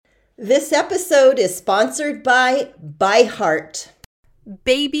This episode is sponsored by Heart.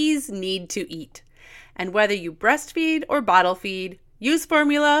 Babies need to eat. And whether you breastfeed or bottle feed, use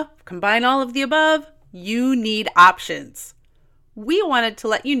formula, combine all of the above, you need options. We wanted to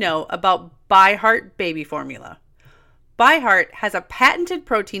let you know about Heart baby formula. Heart has a patented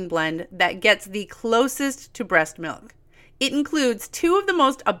protein blend that gets the closest to breast milk. It includes 2 of the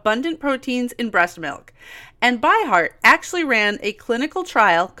most abundant proteins in breast milk. And Heart actually ran a clinical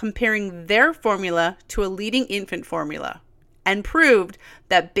trial comparing their formula to a leading infant formula and proved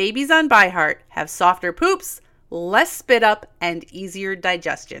that babies on Heart have softer poops, less spit up, and easier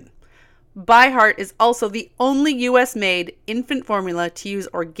digestion. Heart is also the only US-made infant formula to use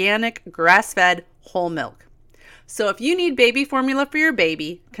organic, grass-fed, whole milk. So if you need baby formula for your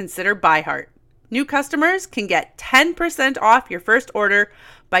baby, consider Heart. New customers can get 10% off your first order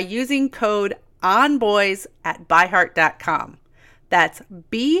by using code ONBOYS at byheart.com. That's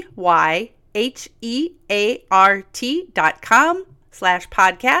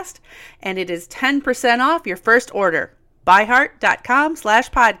byheart.com/podcast, and it is 10% off your first order.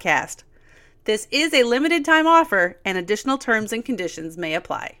 byheart.com/podcast. This is a limited time offer, and additional terms and conditions may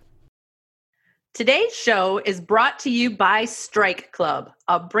apply. Today's show is brought to you by Strike Club,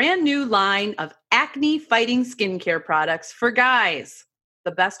 a brand new line of acne-fighting skincare products for guys.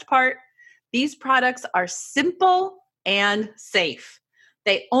 The best part? These products are simple and safe.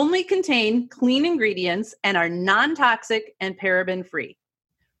 They only contain clean ingredients and are non-toxic and paraben-free.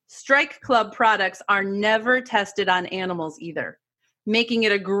 Strike Club products are never tested on animals either, making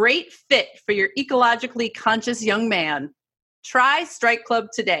it a great fit for your ecologically conscious young man. Try Strike Club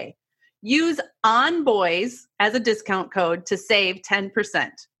today. Use ONBOYS as a discount code to save 10%.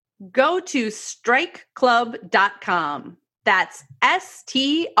 Go to strikeclub.com. That's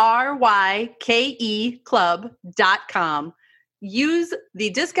STRYKE club.com. Use the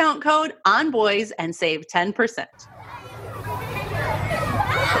discount code ONBOYS and save 10%.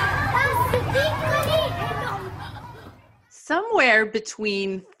 Somewhere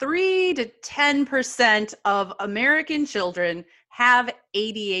between 3 to 10% of American children have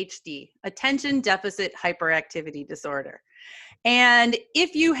ADHD, attention deficit hyperactivity disorder. And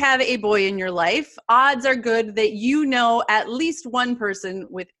if you have a boy in your life, odds are good that you know at least one person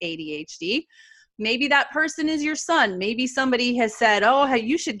with ADHD. Maybe that person is your son. Maybe somebody has said, oh,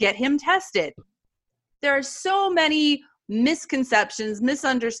 you should get him tested. There are so many misconceptions,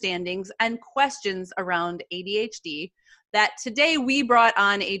 misunderstandings, and questions around ADHD that today we brought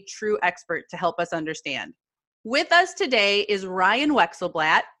on a true expert to help us understand. With us today is Ryan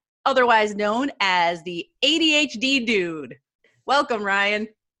Wexelblatt, otherwise known as the ADHD Dude. Welcome, Ryan.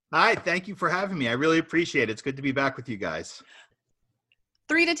 Hi, thank you for having me. I really appreciate it. It's good to be back with you guys.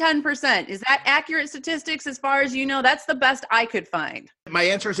 3 to 10%. Is that accurate statistics as far as you know? That's the best I could find. My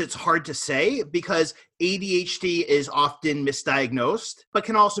answer is it's hard to say because ADHD is often misdiagnosed, but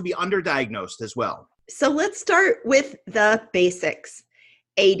can also be underdiagnosed as well. So let's start with the basics.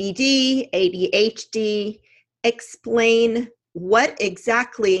 ADD, ADHD. Explain what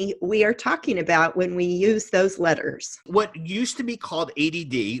exactly we are talking about when we use those letters. What used to be called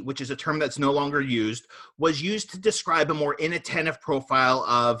ADD, which is a term that's no longer used, was used to describe a more inattentive profile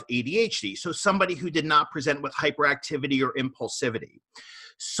of ADHD. So somebody who did not present with hyperactivity or impulsivity.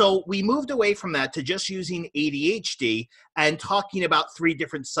 So we moved away from that to just using ADHD and talking about 3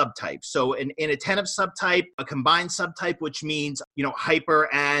 different subtypes. So an inattentive subtype, a combined subtype, which means, hyper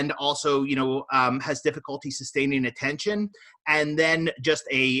and also, has difficulty sustaining attention, and then just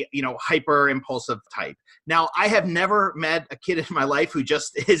a, hyper impulsive type. Now, I have never met a kid in my life who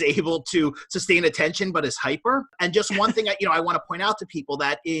just is able to sustain attention, but is hyper. And just one thing, I want to point out to people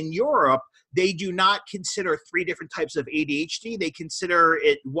that in Europe, they do not consider 3 different types of ADHD. They consider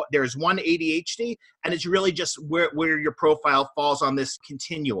it, there's one ADHD, and it's really just where your profile falls on this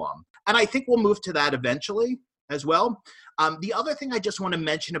continuum. And I think we'll move to that eventually as well. The other thing I just want to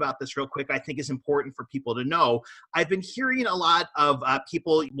mention about this real quick, I think is important for people to know. I've been hearing a lot of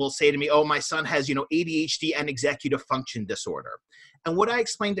people will say to me, oh, my son has, ADHD and executive function disorder. And what I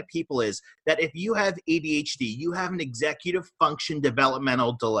explain to people is that if you have ADHD, you have an executive function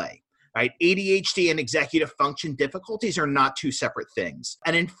developmental delay. Right? ADHD and executive function difficulties are not 2 separate things.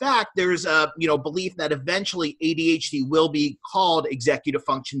 And in fact, there's a belief that eventually ADHD will be called executive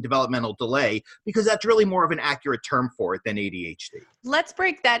function developmental delay because that's really more of an accurate term for it than ADHD. Let's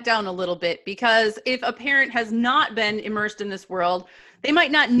break that down a little bit because if a parent has not been immersed in this world, they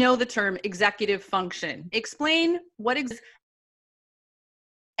might not know the term executive function. Explain what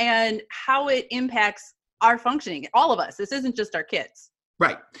and how it impacts our functioning, all of us. This isn't just our kids.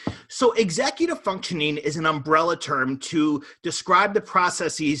 Right. So executive functioning is an umbrella term to describe the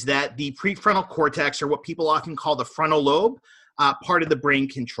processes that the prefrontal cortex, or what people often call the frontal lobe, part of the brain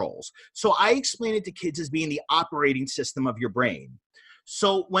controls. So I explain it to kids as being the operating system of your brain.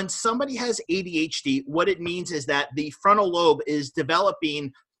 So when somebody has ADHD, what it means is that the frontal lobe is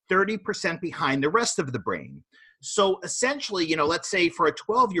developing 30% behind the rest of the brain. So essentially, let's say for a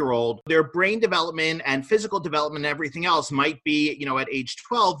 12-year-old, their brain development and physical development and everything else might be, at age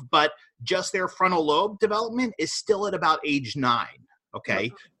 12, but just their frontal lobe development is still at about age 9.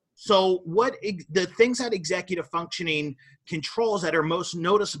 Okay. So the things that executive functioning controls that are most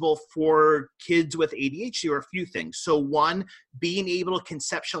noticeable for kids with ADHD are a few things. So one, being able to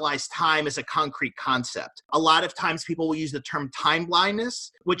conceptualize time as a concrete concept. A lot of times people will use the term time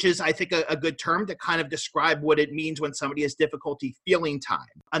blindness, which is, I think, a good term to kind of describe what it means when somebody has difficulty feeling time.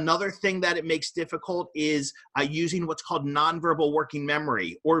 Another thing that it makes difficult is using what's called nonverbal working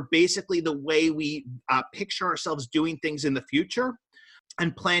memory, or basically the way we picture ourselves doing things in the future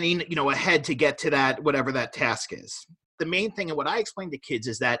and planning, ahead to get to that, whatever that task is. The main thing, and what I explain to kids,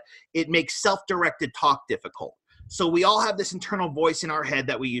 is that it makes self-directed talk difficult. So we all have this internal voice in our head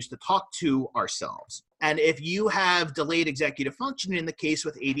that we use to talk to ourselves. And if you have delayed executive functioning, in the case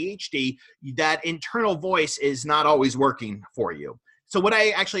with ADHD, that internal voice is not always working for you. So what I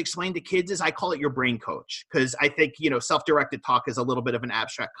actually explain to kids is I call it your brain coach, because I think, self-directed talk is a little bit of an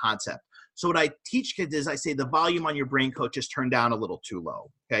abstract concept. So what I teach kids is I say the volume on your brain coach is turned down a little too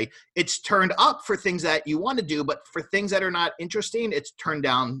low, okay? It's turned up for things that you want to do, but for things that are not interesting, it's turned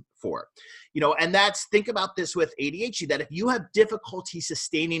down for. And think about this with ADHD, that if you have difficulty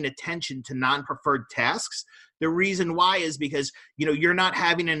sustaining attention to non-preferred tasks, the reason why is because, you're not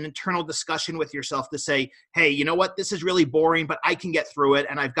having an internal discussion with yourself to say, hey, you know what, this is really boring, but I can get through it,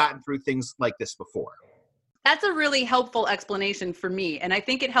 and I've gotten through things like this before. That's a really helpful explanation for me. And I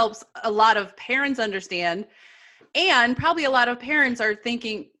think it helps a lot of parents understand. And probably a lot of parents are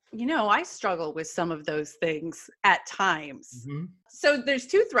thinking, I struggle with some of those things at times. Mm-hmm. So there's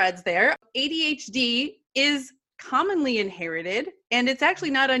two threads there. ADHD is commonly inherited, and it's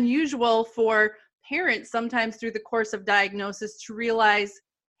actually not unusual for parents sometimes through the course of diagnosis to realize,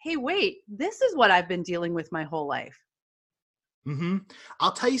 hey, wait, this is what I've been dealing with my whole life. Mm-hmm.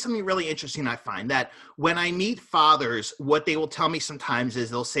 I'll tell you something really interesting. I find that when I meet fathers, what they will tell me sometimes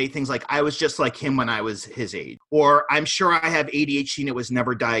is they'll say things like, I was just like him when I was his age, or I'm sure I have ADHD and it was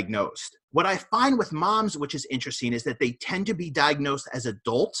never diagnosed. What I find with moms, which is interesting, is that they tend to be diagnosed as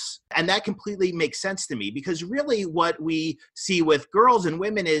adults. And that completely makes sense to me, because really what we see with girls and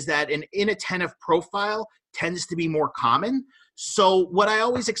women is that an inattentive profile tends to be more common. So what I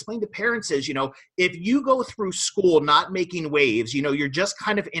always explain to parents is, if you go through school not making waves, you're just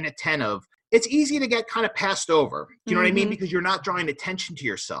kind of inattentive, it's easy to get kind of passed over. Do you know what I mean? Because you're not drawing attention to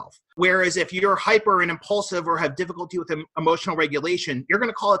yourself. Whereas if you're hyper and impulsive or have difficulty with emotional regulation, you're going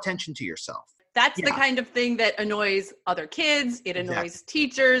to call attention to yourself. That's the kind of thing that annoys other kids. It annoys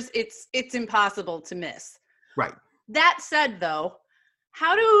teachers. It's impossible to miss. Right. That said, though,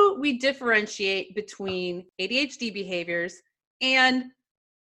 how do we differentiate between ADHD behaviors and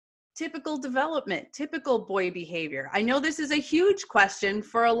typical development, typical boy behavior? I know this is a huge question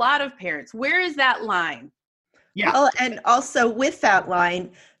for a lot of parents. Where is that line? Yeah. Well, and also with that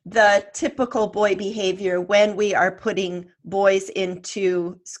line, the typical boy behavior when we are putting boys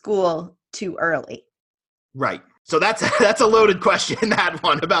into school too early. Right. So that's a loaded question, that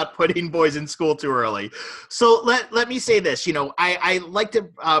one, about putting boys in school too early. So let me say this, I like to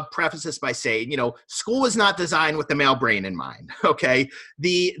preface this by saying, school was not designed with the male brain in mind, okay?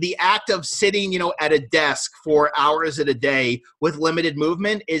 The act of sitting, at a desk for hours at a day with limited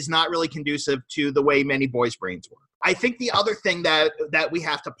movement is not really conducive to the way many boys' brains work. I think the other thing that we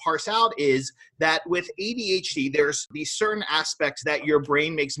have to parse out is that with ADHD, there's these certain aspects that your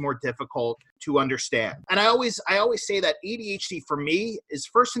brain makes more difficult to understand. And I always say that ADHD for me is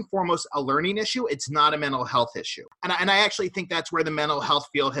first and foremost a learning issue. It's not a mental health issue. And I actually think that's where the mental health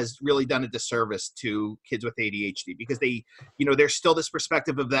field has really done a disservice to kids with ADHD, because they, there's still this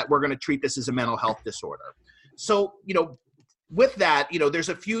perspective of that we're going to treat this as a mental health disorder. So, with that, there's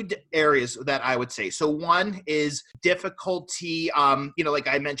a few areas that I would say. So one is difficulty, like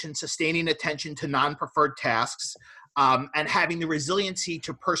I mentioned, sustaining attention to non-preferred tasks, and having the resiliency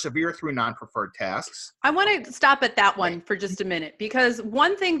to persevere through non-preferred tasks. I want to stop at that one for just a minute, because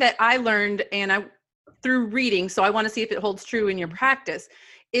one thing that I learned through reading, so I want to see if it holds true in your practice,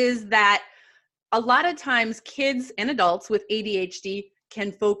 is that a lot of times kids and adults with ADHD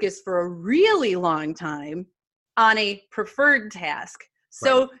can focus for a really long time on a preferred task.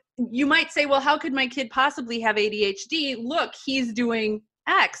 So you might say, well, how could my kid possibly have ADHD? Look, he's doing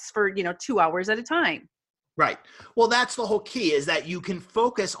X for, 2 hours at a time. Right. Well, that's the whole key, is that you can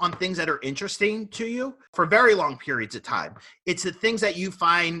focus on things that are interesting to you for very long periods of time. It's the things that you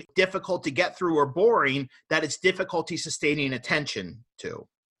find difficult to get through or boring that it's difficulty sustaining attention to.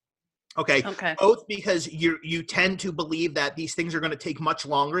 Okay. Both because you tend to believe that these things are going to take much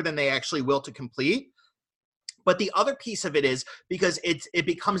longer than they actually will to complete. But the other piece of it is because it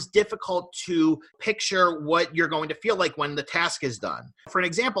becomes difficult to picture what you're going to feel like when the task is done. For an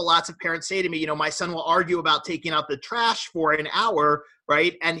example, lots of parents say to me, my son will argue about taking out the trash for an hour,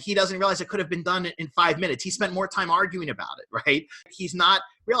 right? And he doesn't realize it could have been done in 5 minutes. He spent more time arguing about it, right? He's not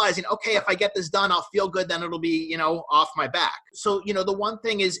realizing, okay, if I get this done, I'll feel good, then it'll be, off my back. So, the one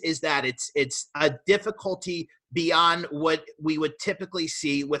thing is that it's a difficulty beyond what we would typically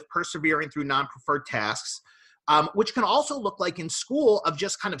see with persevering through non-preferred tasks. Which can also look like in school of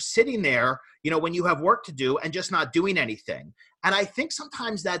just kind of sitting there, when you have work to do and just not doing anything. And I think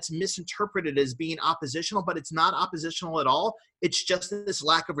sometimes that's misinterpreted as being oppositional, but it's not oppositional at all. It's just this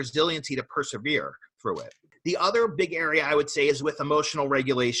lack of resiliency to persevere through it. The other big area I would say is with emotional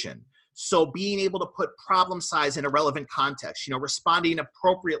regulation. So being able to put problem size in a relevant context, responding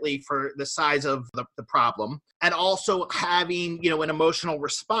appropriately for the size of the problem, and also having, an emotional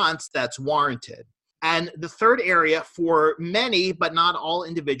response that's warranted. And the third area for many, but not all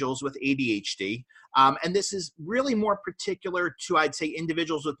individuals with ADHD, and this is really more particular to, I'd say,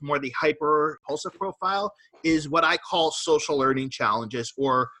 individuals with more the hyper-impulsive profile, is what I call social learning challenges,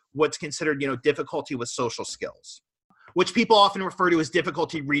 or what's considered, difficulty with social skills, which people often refer to as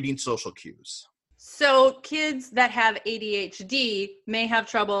difficulty reading social cues. So kids that have ADHD may have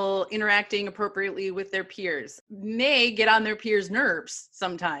trouble interacting appropriately with their peers, may get on their peers' nerves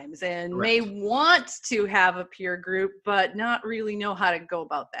sometimes, and may want to have a peer group, but not really know how to go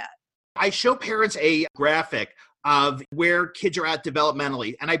about that. I show parents a graphic of where kids are at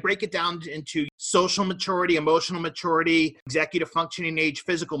developmentally, and I break it down into social maturity, emotional maturity, executive functioning age,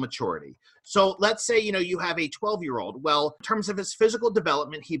 physical maturity. So let's say, you have a 12-year-old. Well, in terms of his physical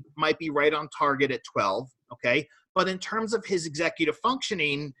development, he might be right on target at 12, okay? But in terms of his executive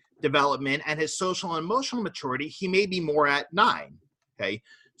functioning development and his social and emotional maturity, he may be more at 9, okay?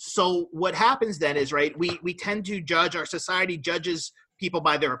 So what happens then is, right, we tend to judge, our society judges people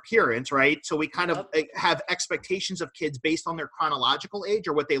by their appearance, right? So we kind of have expectations of kids based on their chronological age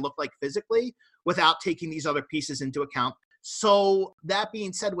or what they look like physically without taking these other pieces into account. So that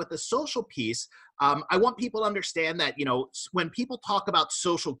being said, with the social piece, I want people to understand that, when people talk about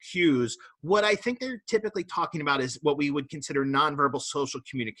social cues, what I think they're typically talking about is what we would consider nonverbal social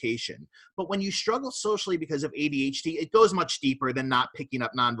communication. But when you struggle socially because of ADHD, it goes much deeper than not picking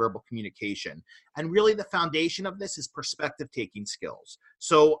up nonverbal communication. And really the foundation of this is perspective-taking skills.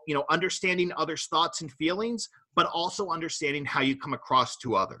 So, understanding others' thoughts and feelings, but also understanding how you come across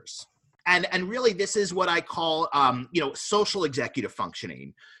to others. And really, this is what I call, social executive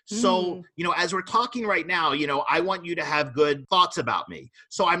functioning. So, as we're talking right now, I want you to have good thoughts about me.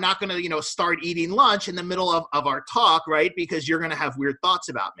 So I'm not going to, start eating lunch in the middle of our talk, right? Because you're going to have weird thoughts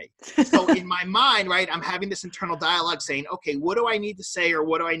about me. So in my mind, right, I'm having this internal dialogue saying, okay, what do I need to say or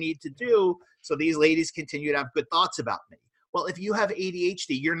what do I need to do so these ladies continue to have good thoughts about me? Well, if you have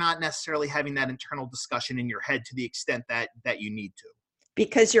ADHD, you're not necessarily having that internal discussion in your head to the extent that you need to.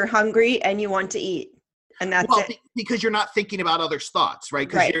 Because you're hungry and you want to eat. And that's it. Because you're not thinking about others' thoughts, right?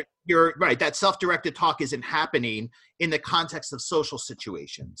 Because you're right. That self-directed talk isn't happening in the context of social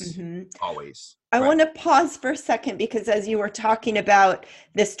situations always. I want to pause for a second because as you were talking about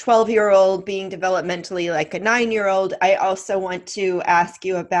this 12-year-old being developmentally like a 9-year-old, I also want to ask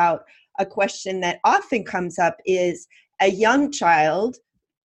you about a question that often comes up is a young child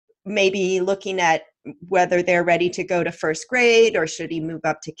maybe looking at whether they're ready to go to first grade or should he move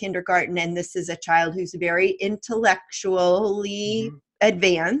up to kindergarten. And this is a child who's very intellectually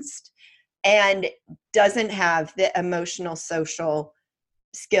advanced and doesn't have the emotional social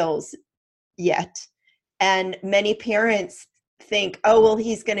skills yet. And many parents think, oh, well,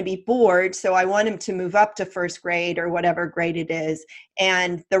 he's going to be bored, so I want him to move up to first grade or whatever grade it is,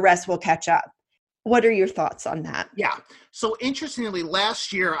 and the rest will catch up. What are your thoughts on that? Yeah. So interestingly,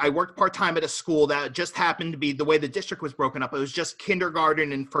 last year I worked part-time at a school that just happened to be the way the district was broken up. It was just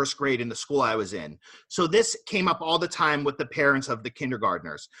kindergarten and first grade in the school I was in. So this came up all the time with the parents of the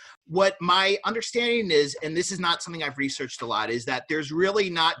kindergartners. What my understanding is, and this is not something I've researched a lot, is that there's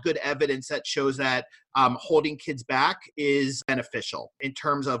really not good evidence that shows that holding kids back is beneficial in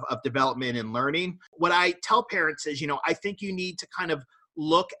terms of development and learning. What I tell parents is, I think you need to kind of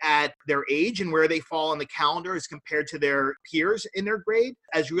look at their age and where they fall on the calendar as compared to their peers in their grade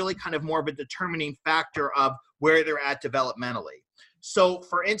as really kind of more of a determining factor of where they're at developmentally. So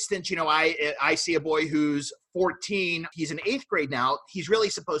for instance, I see a boy who's 14, he's in 8th grade now. He's really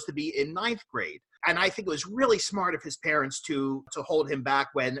supposed to be in 9th grade. And I think it was really smart of his parents to hold him back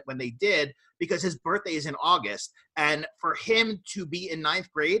when they did, because his birthday is in August. And for him to be in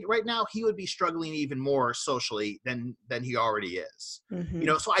 9th grade right now, he would be struggling even more socially than he already is.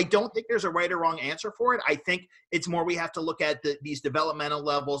 Mm-hmm. So I don't think there's a right or wrong answer for it. I think it's more we have to look at these developmental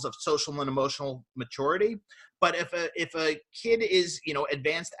levels of social and emotional maturity. But if a kid is,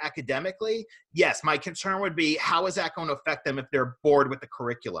 advanced academically, yes, my concern would be, how is that going to affect them if they're bored with the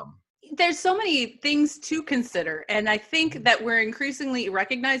curriculum? There's so many things to consider. And I think that we're increasingly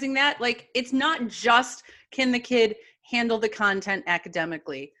recognizing that, like, it's not just, can the kid handle the content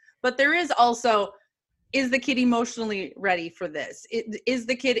academically, but there is also, is the kid emotionally ready for this? Is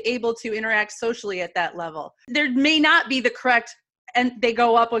the kid able to interact socially at that level? There may not be the correct, and they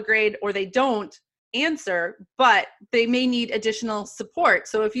go up a grade or they don't answer, but they may need additional support.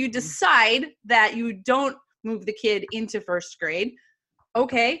 So if you decide that you don't move the kid into 1st grade,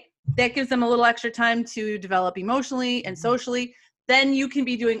 okay, that gives them a little extra time to develop emotionally and socially. Then you can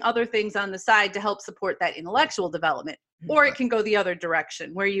be doing other things on the side to help support that intellectual development. Or it can go the other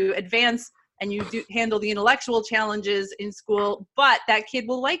direction, where you advance and you do handle the intellectual challenges in school, but that kid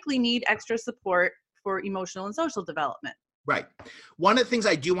will likely need extra support for emotional and social development. Right. One of the things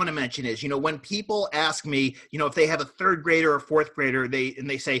I do want to mention is, when people ask me, if they have a 3rd grader or 4th grader,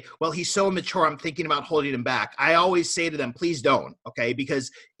 they say, well, he's so immature, I'm thinking about holding him back. I always say to them, please don't. Okay. Because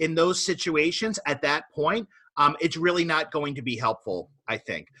in those situations at that point, it's really not going to be helpful, I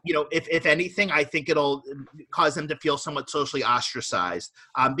think. If anything, I think it'll cause them to feel somewhat socially ostracized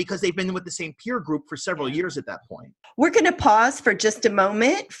because they've been with the same peer group for several years at that point. We're going to pause for just a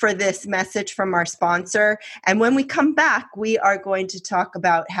moment for this message from our sponsor. And when we come back, we are going to talk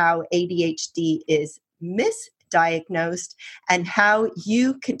about how ADHD is misdiagnosed and how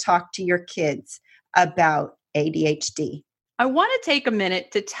you can talk to your kids about ADHD. I want to take a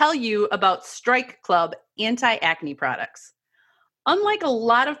minute to tell you about Strike Club anti-acne products. Unlike a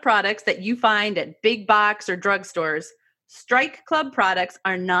lot of products that you find at big box or drugstores, Strike Club products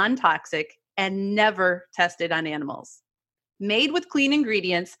are non-toxic and never tested on animals. Made with clean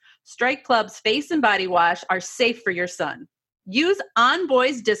ingredients, Strike Club's face and body wash are safe for your son. Use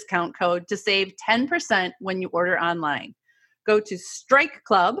OnBoys discount code to save 10% when you order online. Go to Strike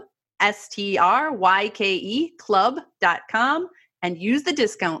Club, STRYKE club.com, and use the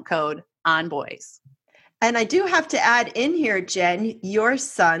discount code OnBoys. And I do have to add in here, Jen, your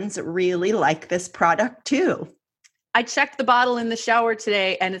sons really like this product too. I checked the bottle in the shower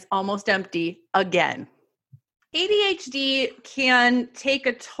today and it's almost empty again. ADHD can take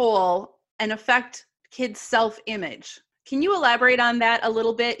a toll and affect kids' self-image. Can you elaborate on that a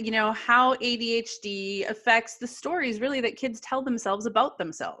little bit? How ADHD affects the stories really that kids tell themselves about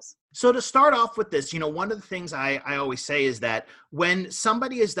themselves. So to start off with this, one of the things I always say is that when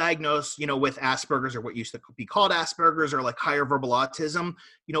somebody is diagnosed, with Asperger's, or what used to be called Asperger's, or like higher verbal autism,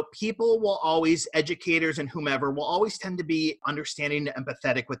 people will always, educators and whomever, will always tend to be understanding and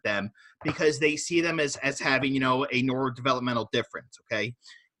empathetic with them because they see them as having, a neurodevelopmental difference, okay?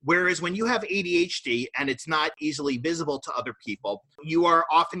 Whereas when you have ADHD and it's not easily visible to other people, you are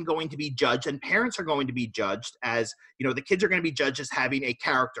often going to be judged, and parents are going to be judged as, the kids are going to be judged as having a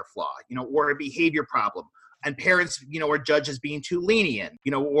character flaw, or a behavior problem. And parents, are judged as being too lenient,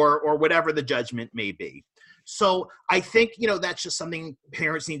 or whatever the judgment may be. So I think, that's just something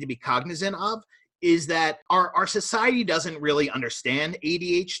parents need to be cognizant of, is that our society doesn't really understand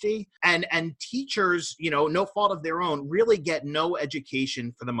ADHD, and teachers, no fault of their own, really get no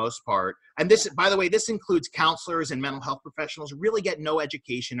education for the most part. And this, by the way, this includes counselors and mental health professionals, really get no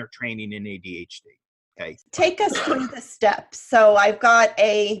education or training in ADHD. Okay. Take us through the steps. So I've got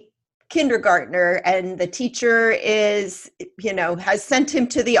a kindergartner and the teacher is, has sent him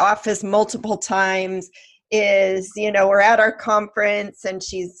to the office multiple times, we're at our conference and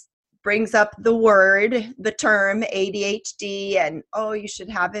she's brings up the term ADHD, and, you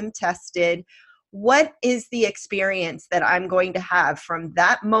should have him tested. What is the experience that I'm going to have from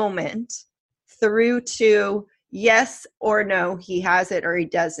that moment through to yes or no, he has it or he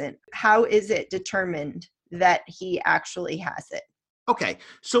doesn't? How is it determined that he actually has it? Okay,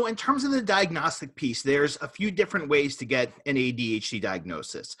 so in terms of the diagnostic piece, there's a few different ways to get an ADHD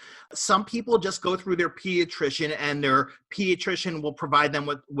diagnosis. Some people just go through their pediatrician, and their pediatrician will provide them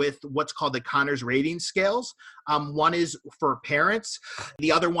with what's called the Conners rating scales. One is for parents.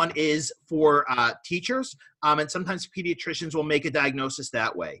 The other one is for teachers. And sometimes pediatricians will make a diagnosis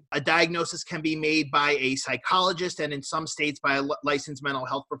that way. A diagnosis can be made by a psychologist, and in some states by a licensed mental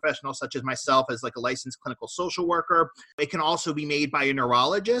health professional, such as myself, as like a licensed clinical social worker. It can also be made by a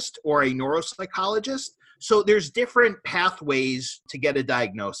neurologist or a neuropsychologist. So there's different pathways to get a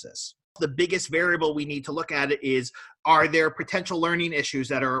diagnosis. The biggest variable we need to look at it is, are there potential learning issues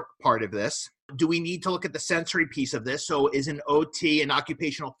that are part of this? Do we need to look at the sensory piece of this? So is an OT, an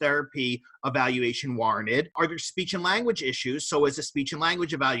occupational therapy evaluation warranted? Are there speech and language issues? So is a speech and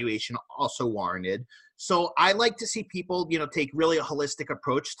language evaluation also warranted? So I like to see people, take really a holistic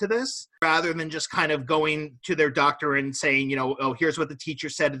approach to this rather than just kind of going to their doctor and saying, oh, here's what the teacher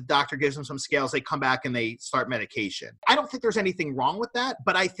said. The doctor gives them some scales. They come back and they start medication. I don't think there's anything wrong with that,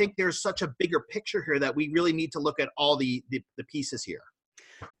 but I think there's such a bigger picture here that we really need to look at all the pieces here.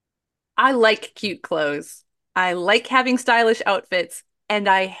 I like cute clothes. I like having stylish outfits, and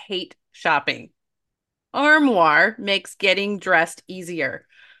I hate shopping. Armoire makes getting dressed easier.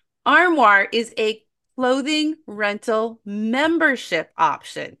 Armoire is a clothing rental membership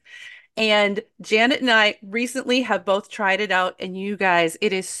option. And Janet and I recently have both tried it out, and you guys,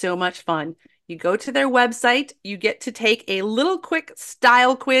 it is so much fun. You go to their website, you get to take a little quick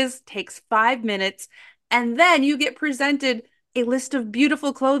style quiz, takes 5 minutes, and then you get presented a list of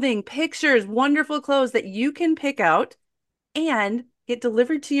beautiful clothing, pictures, wonderful clothes that you can pick out and get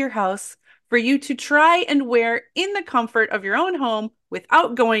delivered to your house for you to try and wear in the comfort of your own home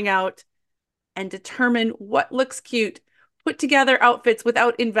without going out, and determine what looks cute, put together outfits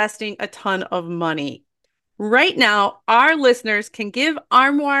without investing a ton of money. Right now, our listeners can give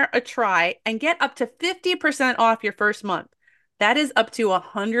Armoire a try and get up to 50% off your first month. That is up to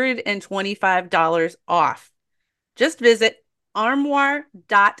 $125 off. Just visit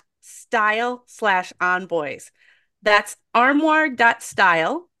armoire.style/onboys. That's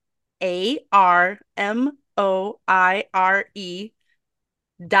armoire.style,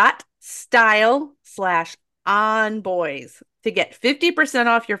 ARMOIRE.style/onboys to get 50%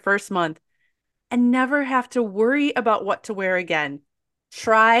 off your first month and never have to worry about what to wear again.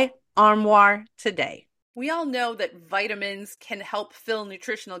 Try Armoire today. We all know that vitamins can help fill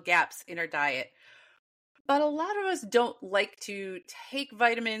nutritional gaps in our diet. But a lot of us don't like to take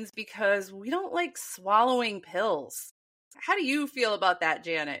vitamins because we don't like swallowing pills. How do you feel about that,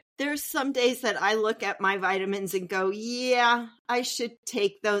 Janet? There's some days that I look at my vitamins and go, yeah, I should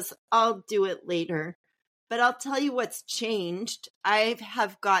take those. I'll do it later. But I'll tell you what's changed. I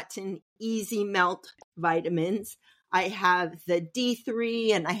have gotten Easy Melt vitamins. I have the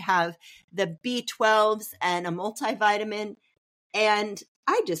D3 and I have the B12s and a multivitamin. And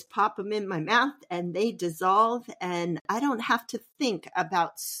I just pop them in my mouth and they dissolve, and I don't have to think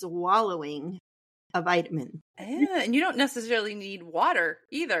about swallowing a vitamin. Yeah, and you don't necessarily need water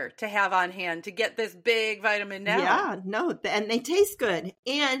either to have on hand to get this big vitamin down. Yeah, no, and they taste good.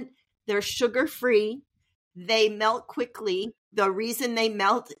 And they're sugar-free. They melt quickly. The reason they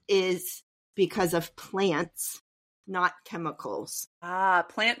melt is because of plants, not chemicals.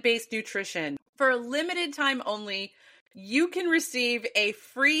 Plant-based nutrition. For a limited time only, you can receive a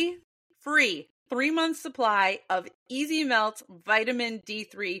free 3-month supply of Easy Melt Vitamin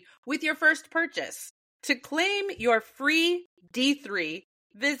D3 with your first purchase. To claim your free D3,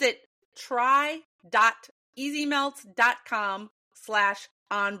 visit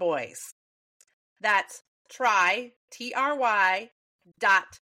try.easymelt.com/onboys. That's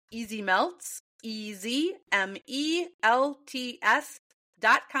try.easymelts,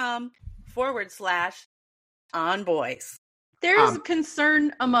 EZMELTS.com/onboys. There's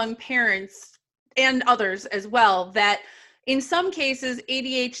concern among parents and others as well that in some cases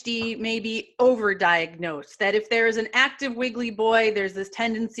ADHD may be overdiagnosed, that if there is an active wiggly boy, there's this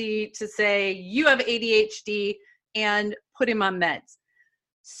tendency to say you have ADHD and put him on meds.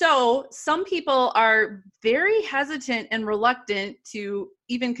 So some people are very hesitant and reluctant to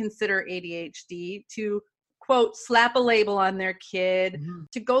even consider ADHD, to quote, slap a label on their kid,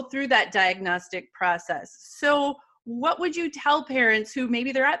 to go through that diagnostic process. So what would you tell parents who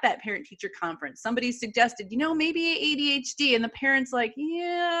maybe they're at that parent-teacher conference? Somebody suggested, maybe ADHD, and the parent's like,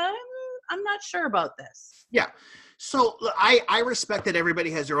 yeah, I'm not sure about this. Yeah. So I respect that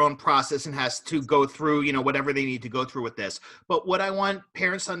everybody has their own process and has to go through, whatever they need to go through with this. But what I want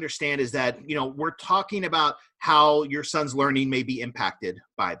parents to understand is that, we're talking about how your son's learning may be impacted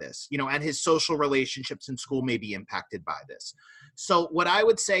by this, and his social relationships in school may be impacted by this. So what I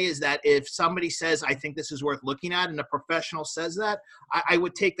would say is that if somebody says, I think this is worth looking at, and a professional says that, I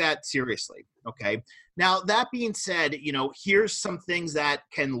would take that seriously. Okay. Now, that being said, here's some things that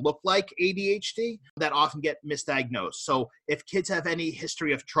can look like ADHD that often get misdiagnosed. So if kids have any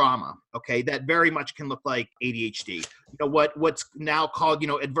history of trauma, okay, that very much can look like ADHD. What's now called,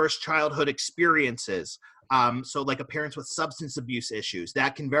 adverse childhood experiences. So like a parents with substance abuse issues,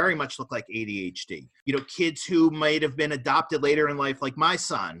 that can very much look like ADHD. Kids who might have been adopted later in life, like my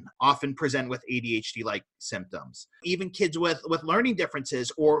son, often present with ADHD-like symptoms. Even kids with learning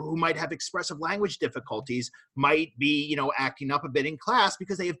differences or who might have expressive language difficulties might be, acting up a bit in class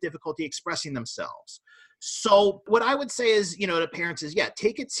because they have difficulty expressing themselves. So what I would say is, to parents is,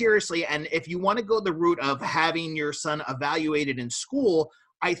 take it seriously. And if you want to go the route of having your son evaluated in school,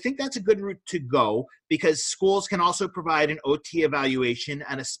 I think that's a good route to go because schools can also provide an OT evaluation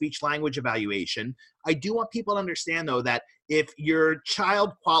and a speech language evaluation. I do want people to understand, though, that if your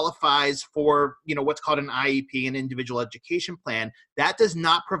child qualifies for, what's called an IEP, an individual education plan, that does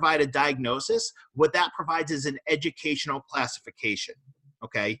not provide a diagnosis. What that provides is an educational classification,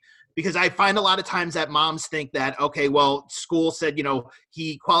 okay? Because I find a lot of times that moms think that, okay, well, school said,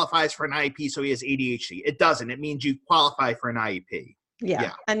 he qualifies for an IEP, so he has ADHD. It doesn't. It means you qualify for an IEP.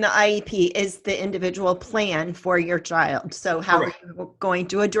 Yeah. And the IEP is the individual plan for your child. So how Correct. Are you going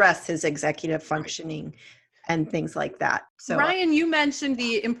to address his executive functioning and things like that? So Ryan, you mentioned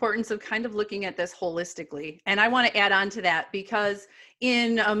the importance of kind of looking at this holistically. And I want to add on to that because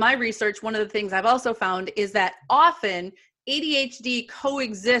in my research, one of the things I've also found is that often ADHD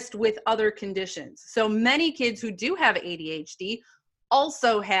coexists with other conditions. So many kids who do have ADHD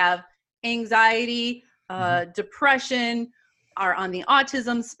also have anxiety, depression, are on the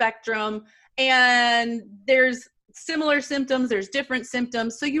autism spectrum, and there's similar symptoms, there's different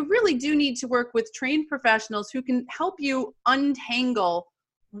symptoms. So you really do need to work with trained professionals who can help you untangle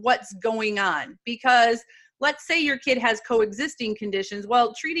what's going on. Because let's say your kid has coexisting conditions.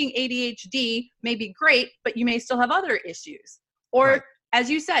 Well, treating ADHD may be great, but you may still have other issues. Or right. As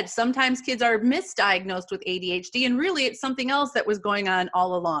you said, sometimes kids are misdiagnosed with ADHD, and really it's something else that was going on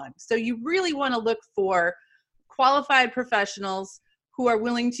all along. So you really want to look for qualified professionals who are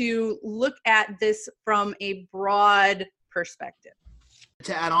willing to look at this from a broad perspective.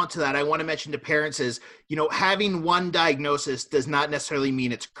 To add on to that, I want to mention to parents is, having one diagnosis does not necessarily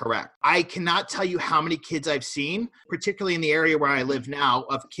mean it's correct. I cannot tell you how many kids I've seen, particularly in the area where I live now,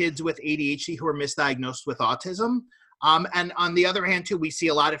 of kids with ADHD who are misdiagnosed with autism. And on the other hand, too, we see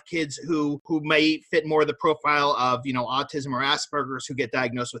a lot of kids who may fit more the profile of, autism or Asperger's who get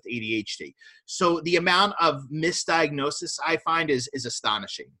diagnosed with ADHD. So the amount of misdiagnosis I find is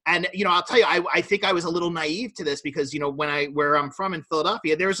astonishing. And, I'll tell you, I think I was a little naive to this because, where I'm from in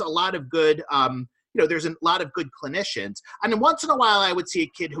Philadelphia, there's a lot of good, there's a lot of good clinicians. And then once in a while, I would see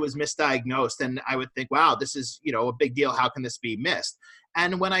a kid who was misdiagnosed and I would think, wow, this is, a big deal. How can this be missed?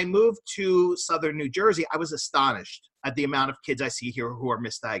 And when I moved to Southern New Jersey, I was astonished at the amount of kids I see here who are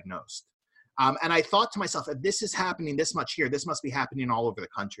misdiagnosed. And I thought to myself, if this is happening this much here, this must be happening all over the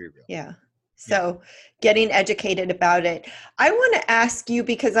country. Really. Yeah. So getting educated about it. I want to ask you,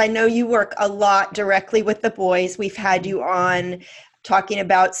 because I know you work a lot directly with the boys. We've had you on talking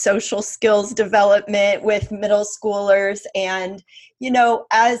about social skills development with middle schoolers. And,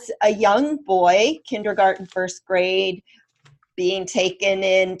 as a young boy, kindergarten, first grade, being taken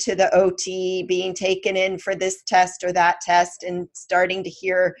into the OT, being taken in for this test or that test, and starting to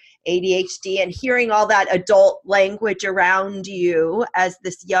hear ADHD and hearing all that adult language around you as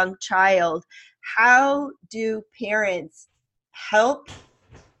this young child. How do parents help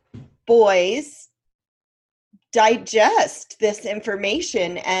boys digest this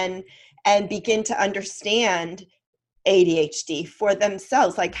information and begin to understand ADHD for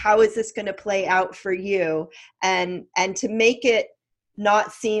themselves? Like, how is this going to play out for you? And to make it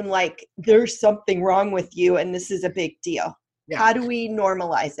not seem like there's something wrong with you and this is a big deal. Yeah. How do we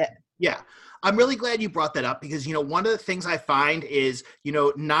normalize it? Yeah. I'm really glad you brought that up because, one of the things I find is,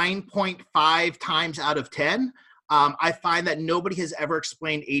 9.5 times out of 10, I find that nobody has ever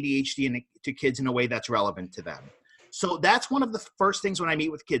explained ADHD to kids in a way that's relevant to them. So that's one of the first things when I meet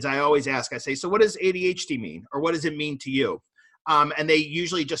with kids, I always ask, I say, so what does ADHD mean? Or what does it mean to you? And they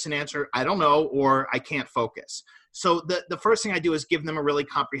usually just answer, I don't know, or I can't focus. So the first thing I do is give them a really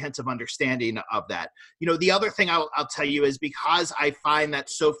comprehensive understanding of that. The other thing I'll tell you is, because I find that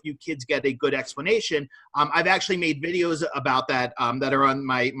so few kids get a good explanation, I've actually made videos about that that are on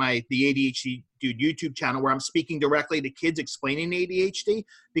the ADHD Dude YouTube channel, where I'm speaking directly to kids explaining ADHD,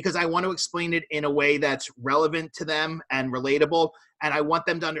 because I want to explain it in a way that's relevant to them and relatable. And I want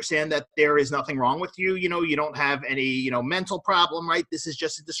them to understand that there is nothing wrong with you. You don't have any, mental problem, right? This is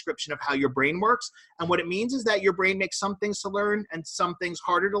just a description of how your brain works. And what it means is that your brain makes some things to learn and some things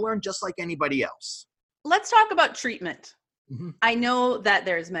harder to learn, just like anybody else. Let's talk about treatment. Mm-hmm. I know that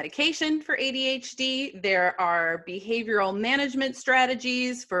there's medication for ADHD. There are behavioral management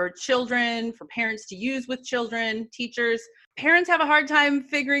strategies for children, for parents to use with children, teachers. Parents have a hard time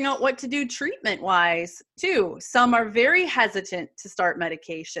figuring out what to do treatment-wise, too. Some are very hesitant to start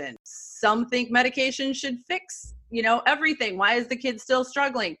medication. Some think medication should fix, everything. Why is the kid still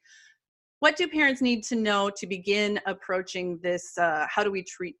struggling? What do parents need to know to begin approaching this? How do we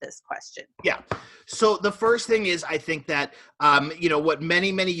treat this question? Yeah. So the first thing is, I think that, what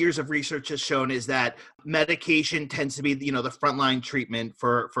many, many years of research has shown is that medication tends to be, the frontline treatment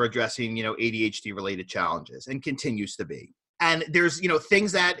for addressing, ADHD related challenges, and continues to be. And there's,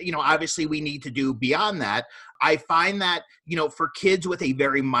 things that, obviously we need to do beyond that. I find that, for kids with a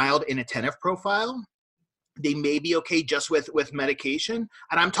very mild inattentive profile, they may be okay just with medication.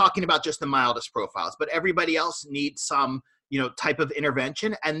 And I'm talking about just the mildest profiles, but everybody else needs some, type of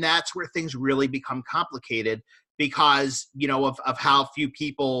intervention. And that's where things really become complicated, because, of how few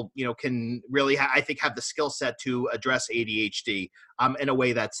people, can really, I think, have the skill set to address ADHD in a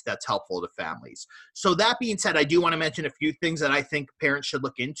way that's helpful to families. So that being said, I do want to mention a few things that I think parents should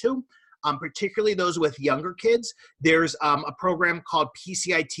look into. Particularly those with younger kids. There's a program called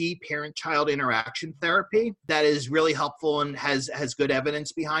PCIT, Parent-Child Interaction Therapy, that is really helpful and has good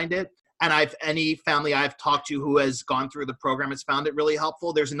evidence behind it. And any family I've talked to who has gone through the program has found it really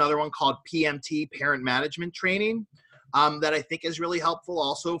helpful. There's another one called PMT, Parent Management Training, that I think is really helpful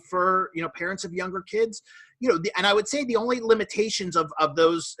also for, parents of younger kids. And I would say the only limitations of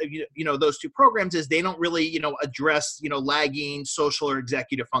those, those two programs is they don't really, address, lagging social or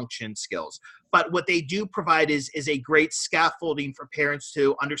executive function skills. But what they do provide is a great scaffolding for parents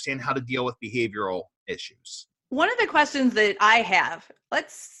to understand how to deal with behavioral issues. One of the questions that I have,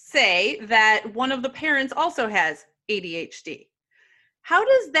 let's say that one of the parents also has ADHD. How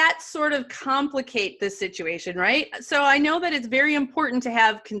does that sort of complicate this situation, right? So I know that it's very important to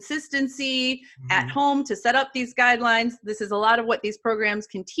have consistency at home to set up these guidelines. This is a lot of what these programs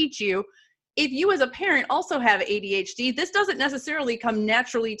can teach you. If you as a parent also have ADHD, this doesn't necessarily come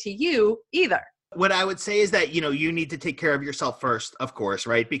naturally to you either. What I would say is that, you need to take care of yourself first, of course,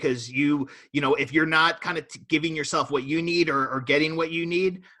 right? Because if you're not kind of giving yourself what you need or getting what you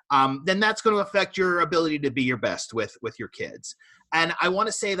need, then that's going to affect your ability to be your best with your kids. And I want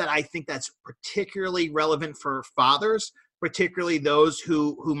to say that I think that's particularly relevant for fathers, particularly those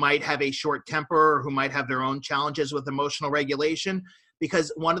who might have a short temper or who might have their own challenges with emotional regulation. Because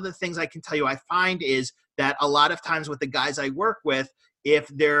one of the things I can tell you I find is that a lot of times with the guys I work with, if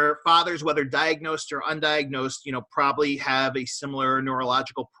their fathers, whether diagnosed or undiagnosed, probably have a similar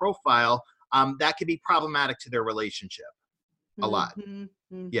neurological profile, that could be problematic to their relationship a lot.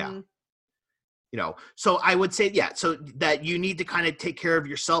 Yeah. So I would say, so that you need to kind of take care of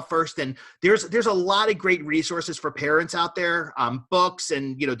yourself first. And there's a lot of great resources for parents out there, books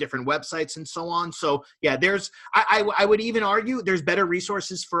and, different websites and so on. So I would even argue there's better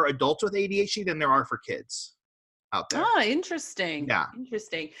resources for adults with ADHD than there are for kids out there. Oh, interesting. Yeah.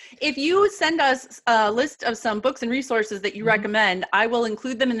 Interesting. If you send us a list of some books and resources that you recommend, I will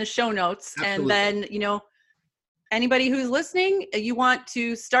include them in the show notes. Absolutely. And then, anybody who's listening, you want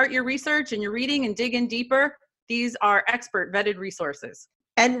to start your research and your reading and dig in deeper, these are expert vetted resources.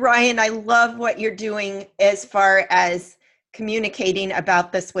 And Ryan, I love what you're doing as far as communicating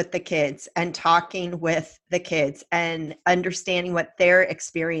about this with the kids and talking with the kids and understanding what their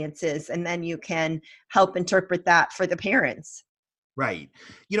experience is. And then you can help interpret that for the parents. Right.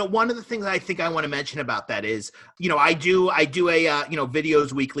 One of the things I think I want to mention about that is, I do a,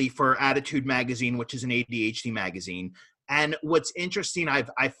 videos weekly for Attitude Magazine, which is an ADHD magazine. And what's interesting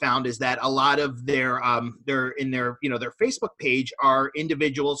I've found is that a lot of their in their, their Facebook page are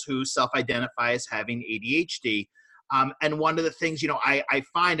individuals who self-identify as having ADHD. And one of the things, I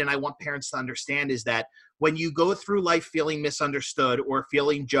find, and I want parents to understand, is that when you go through life feeling misunderstood or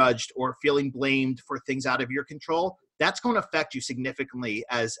feeling judged or feeling blamed for things out of your control, that's going to affect you significantly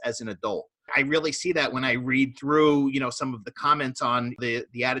as an adult. I really see that when I read through, some of the comments on the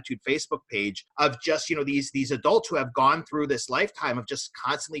Attitude Facebook page of just, these adults who have gone through this lifetime of just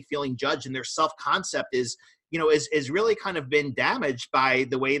constantly feeling judged, and their self-concept is, is really kind of been damaged by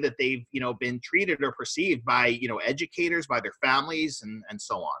the way that they've, been treated or perceived by, educators, by their families, and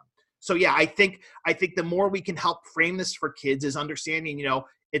so on. So yeah, I think the more we can help frame this for kids is understanding,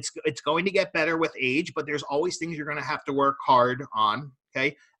 it's going to get better with age, but there's always things you're going to have to work hard on.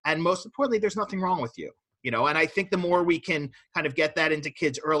 Okay. And most importantly, there's nothing wrong with you. And I think the more we can kind of get that into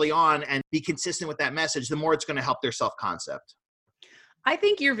kids early on and be consistent with that message, the more it's going to help their self-concept. I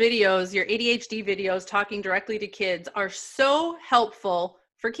think your videos, your ADHD videos talking directly to kids are so helpful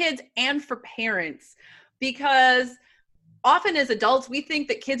for kids and for parents, because often as adults, we think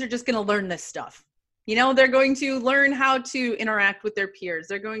that kids are just going to learn this stuff. They're going to learn how to interact with their peers.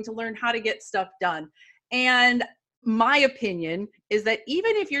 They're going to learn how to get stuff done. And my opinion is that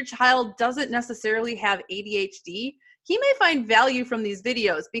even if your child doesn't necessarily have ADHD, he may find value from these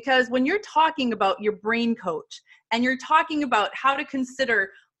videos, because when you're talking about your brain coach and you're talking about how to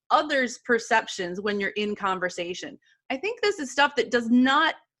consider others' perceptions when you're in conversation, I think this is stuff that does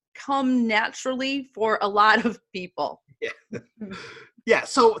not come naturally for a lot of people. Yeah. Yeah.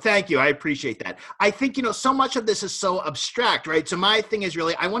 So thank you. I appreciate that. I think, so much of this is so abstract, right? So my thing is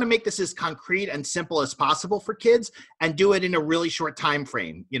really, I want to make this as concrete and simple as possible for kids and do it in a really short time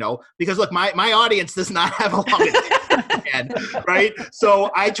frame, because look, my audience does not have a long attention span, right? So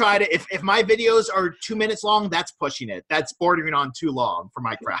I try to, if my videos are 2 minutes long, that's pushing it. That's bordering on too long for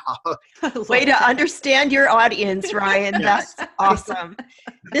my crowd. Way to understand your audience, Ryan. Yes. That's awesome.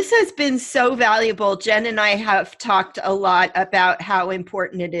 This has been so valuable. Jen and I have talked a lot about how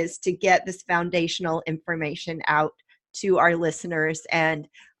important it is to get this foundational information out to our listeners. And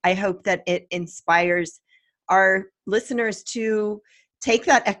I hope that it inspires our listeners to take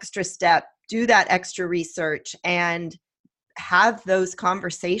that extra step, do that extra research, and have those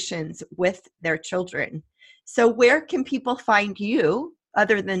conversations with their children. So where can people find you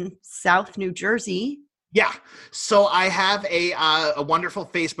other than South New Jersey? Yeah. So I have a wonderful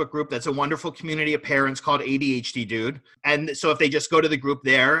Facebook group that's a wonderful community of parents called ADHD Dude. And so if they just go to the group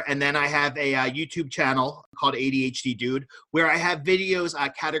there, and then I have a YouTube channel called ADHD Dude, where I have videos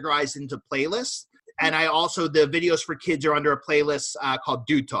categorized into playlists. And the videos for kids are under a playlist called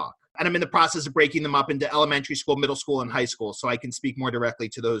Dude Talk. And I'm in the process of breaking them up into elementary school, middle school, and high school, so I can speak more directly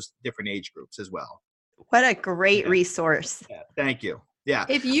to those different age groups as well. What a great resource. Yeah, thank you. Yeah.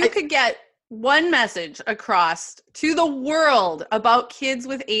 If you could get one message across to the world about kids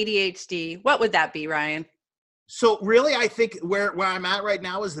with ADHD, what would that be, Ryan? So really, I think where I'm at right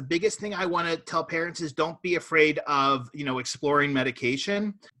now is the biggest thing I want to tell parents is don't be afraid of, exploring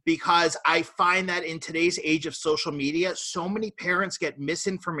medication, because I find that in today's age of social media, so many parents get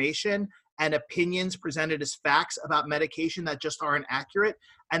misinformation and opinions presented as facts about medication that just aren't accurate.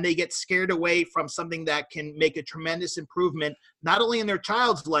 And they get scared away from something that can make a tremendous improvement, not only in their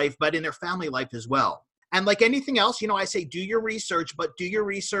child's life, but in their family life as well. And like anything else, I say do your research, but do your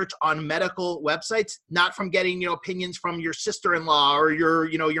research on medical websites, not from getting, opinions from your sister-in-law or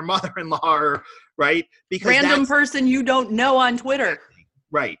your mother-in-law, right? Because random person you don't know on Twitter.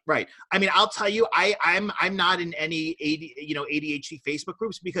 Right. I mean, I'll tell you, I'm not in any ADHD Facebook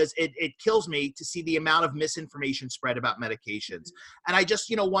groups, because it kills me to see the amount of misinformation spread about medications. And I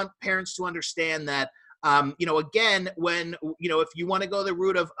just, want parents to understand that, again, when, if you want to go the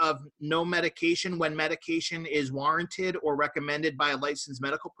route of no medication, when medication is warranted or recommended by a licensed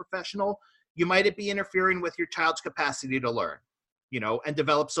medical professional, you might be interfering with your child's capacity to learn, and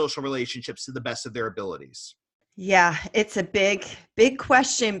develop social relationships to the best of their abilities. Yeah, it's a big, big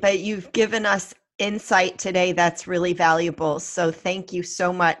question, but you've given us insight today that's really valuable. So thank you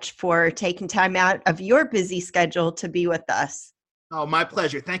so much for taking time out of your busy schedule to be with us. Oh, my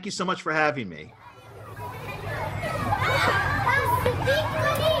pleasure. Thank you so much for having me.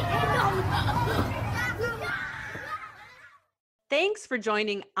 Thanks for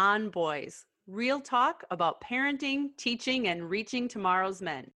joining On Boys, real talk about parenting, teaching, and reaching tomorrow's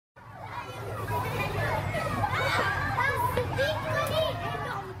men.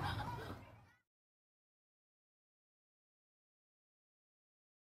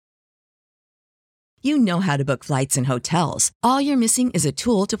 You know how to book flights and hotels. All you're missing is a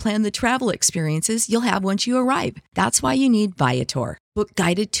tool to plan the travel experiences you'll have once you arrive. That's why you need Viator. Book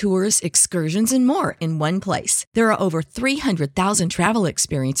guided tours, excursions, and more in one place. There are over 300,000 travel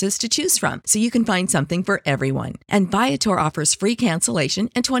experiences to choose from, so you can find something for everyone. And Viator offers free cancellation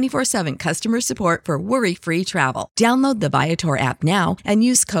and 24/7 customer support for worry-free travel. Download the Viator app now and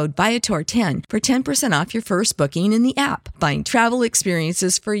use code Viator10 for 10% off your first booking in the app. Find travel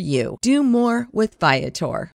experiences for you. Do more with Viator.